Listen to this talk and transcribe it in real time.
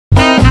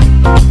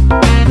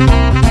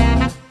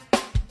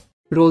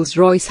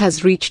Rolls-Royce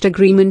has reached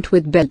agreement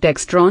with Bell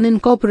Textron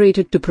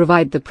Inc. to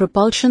provide the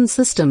propulsion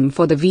system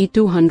for the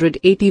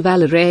V-280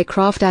 Valor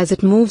aircraft as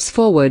it moves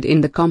forward in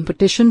the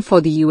competition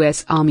for the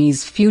U.S.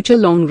 Army's Future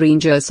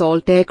Long-Range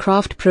Assault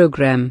Aircraft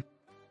program.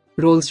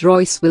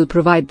 Rolls-Royce will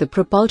provide the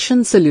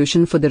propulsion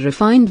solution for the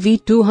refined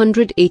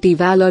V-280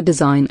 Valor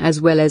design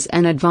as well as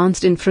an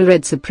advanced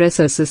infrared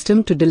suppressor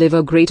system to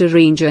deliver greater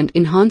range and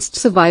enhanced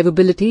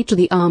survivability to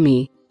the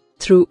Army.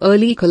 Through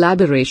early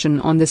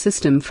collaboration on the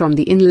system from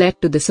the inlet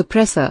to the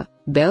suppressor,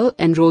 Bell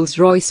and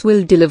Rolls-Royce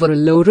will deliver a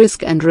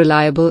low-risk and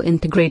reliable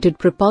integrated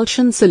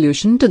propulsion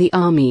solution to the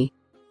Army.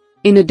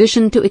 In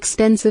addition to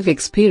extensive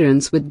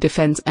experience with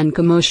defense and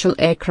commercial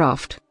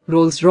aircraft,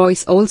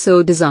 Rolls-Royce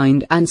also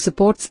designed and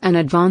supports an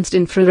advanced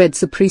infrared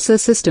suppressor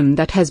system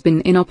that has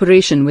been in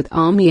operation with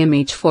Army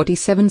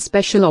MH-47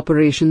 Special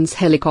Operations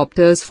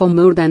helicopters for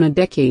more than a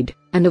decade,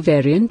 and a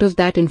variant of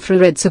that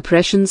infrared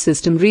suppression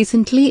system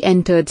recently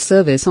entered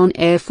service on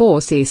Air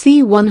Force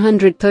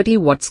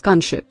AC-130W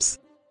gunships.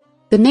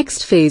 The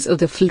next phase of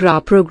the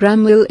FLRAA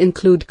program will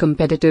include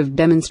competitive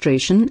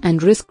demonstration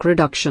and risk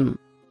reduction.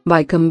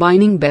 By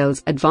combining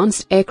Bell's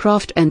advanced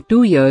aircraft and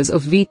 2 years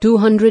of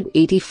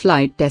V-280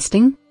 flight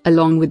testing,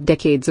 along with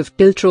decades of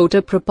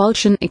tiltrotor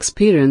propulsion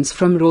experience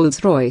from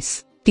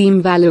Rolls-Royce,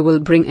 Team Valor will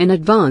bring an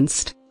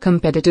advanced,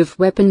 competitive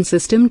weapon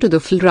system to the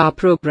FLRAA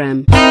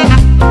program.